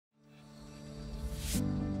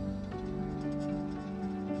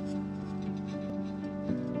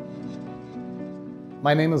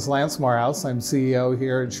My name is Lance Morehouse. I'm CEO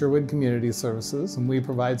here at Sherwood Community Services, and we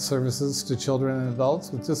provide services to children and adults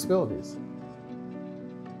with disabilities.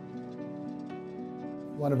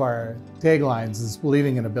 One of our taglines is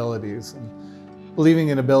believing in abilities. And believing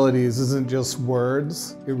in abilities isn't just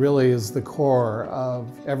words, it really is the core of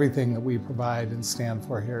everything that we provide and stand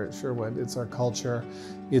for here at Sherwood. It's our culture,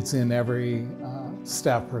 it's in every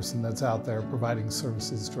staff person that's out there providing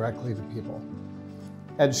services directly to people.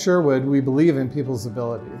 At Sherwood, we believe in people's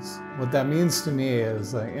abilities. What that means to me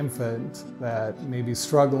is an infant that may be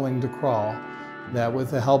struggling to crawl, that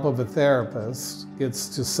with the help of a therapist gets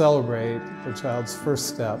to celebrate the child's first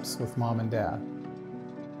steps with mom and dad.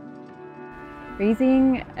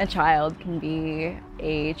 Raising a child can be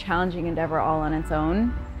a challenging endeavor all on its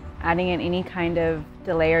own. Adding in any kind of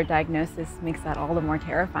delay or diagnosis makes that all the more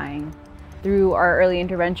terrifying. Through our early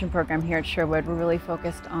intervention program here at Sherwood, we're really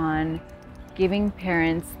focused on giving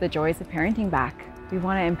parents the joys of parenting back. We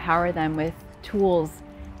want to empower them with tools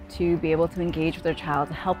to be able to engage with their child,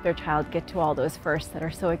 to help their child get to all those firsts that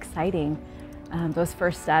are so exciting, those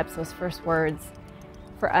first steps, those first words.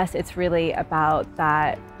 For us, it's really about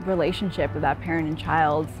that relationship with that parent and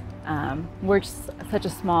child. We're just such a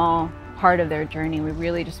small part of their journey. We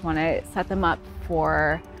really just want to set them up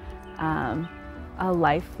for a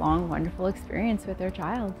lifelong, wonderful experience with their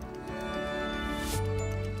child.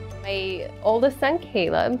 My oldest son,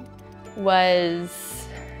 Caleb, was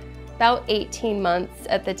about 18 months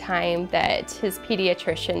at the time that his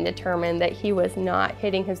pediatrician determined that he was not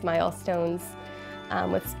hitting his milestones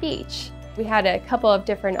with speech. We had a couple of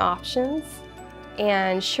different options,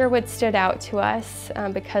 and Sherwood stood out to us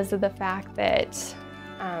because of the fact that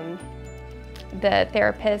the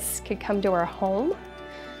therapist could come to our home,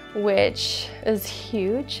 which is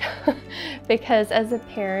huge because as a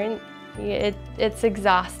parent, it's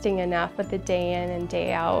exhausting enough with the day in and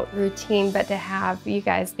day out routine, but to have you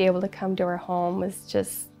guys be able to come to our home was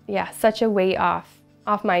just, yeah, such a weight off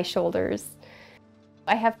my shoulders.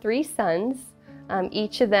 I have 3 sons.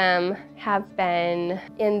 Each of them have been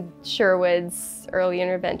in Sherwood's early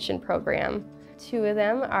intervention program. 2 of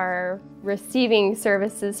them are receiving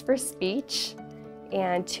services for speech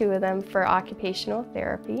and 2 of them for occupational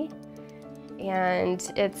therapy.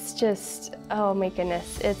 And it's just, oh my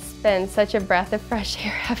goodness, it's been such a breath of fresh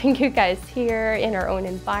air having you guys here in our own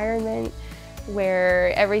environment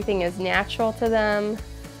where everything is natural to them.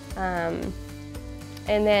 And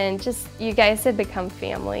then just, you guys have become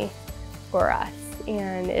family for us.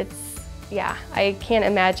 And it's, yeah, I can't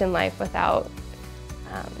imagine life without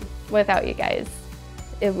you guys.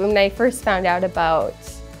 When I first found out about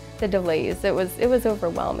the delays, it was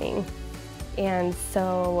overwhelming. And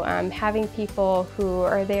so having people who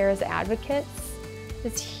are there as advocates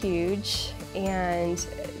is huge, and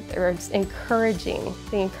they're encouraging.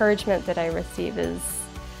 The encouragement that I receive is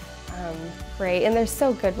great, and they're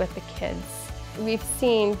so good with the kids. We've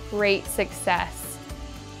seen great success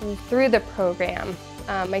through the program.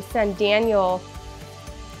 My son Daniel,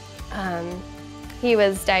 he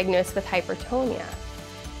was diagnosed with hypertonia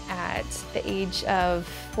at the age of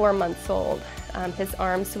 4 months old. His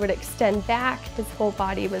arms would extend back, his whole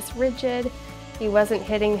body was rigid, he wasn't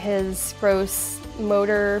hitting his gross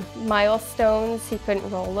motor milestones, he couldn't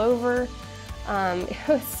roll over. It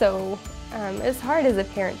was hard as a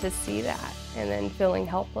parent to see that and then feeling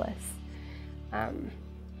helpless.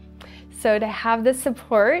 So to have the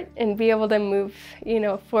support and be able to move,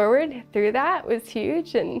 forward through that was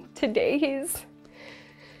huge, and today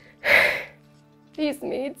he's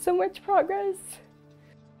made so much progress.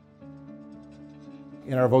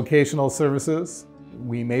 In our vocational services,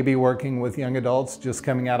 we may be working with young adults just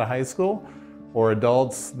coming out of high school or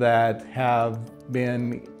adults that have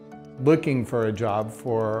been looking for a job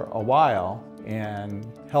for a while and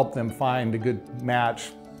help them find a good match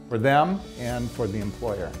for them and for the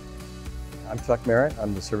employer. I'm Chuck Merritt.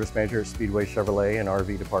 I'm the service manager at Speedway Chevrolet and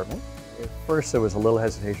RV department. At first there was a little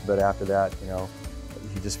hesitation, but after that,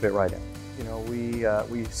 he just fit right in.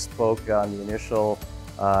 We spoke on the initial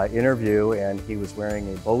interview, and he was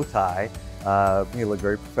wearing a bow tie. He looked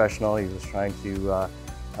very professional. He was trying to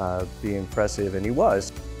be impressive, and he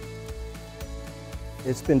was.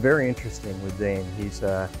 It's been very interesting with Dane. He's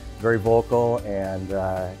very vocal, and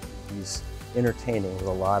he's entertaining with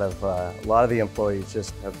a lot of the employees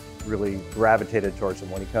just have really gravitated towards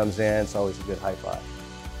him. When he comes in, it's always a good high five.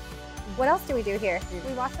 What else do we do here?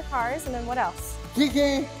 We wash the cars, and then what else?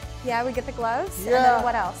 Kiki. Yeah, we get the gloves, Yeah. and then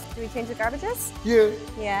what else? Do we change the garbages? Yeah.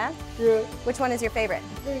 Yeah? Yeah. Which one is your favorite?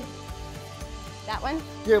 Yeah. That one?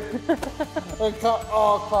 Yep.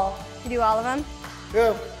 All car. You do all of them?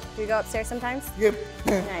 Yep. Do you go upstairs sometimes? Yep.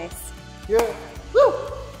 Nice. Yeah. Woo.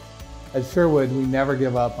 At Sherwood, we never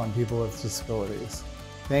give up on people with disabilities.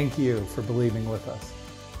 Thank you for believing with us.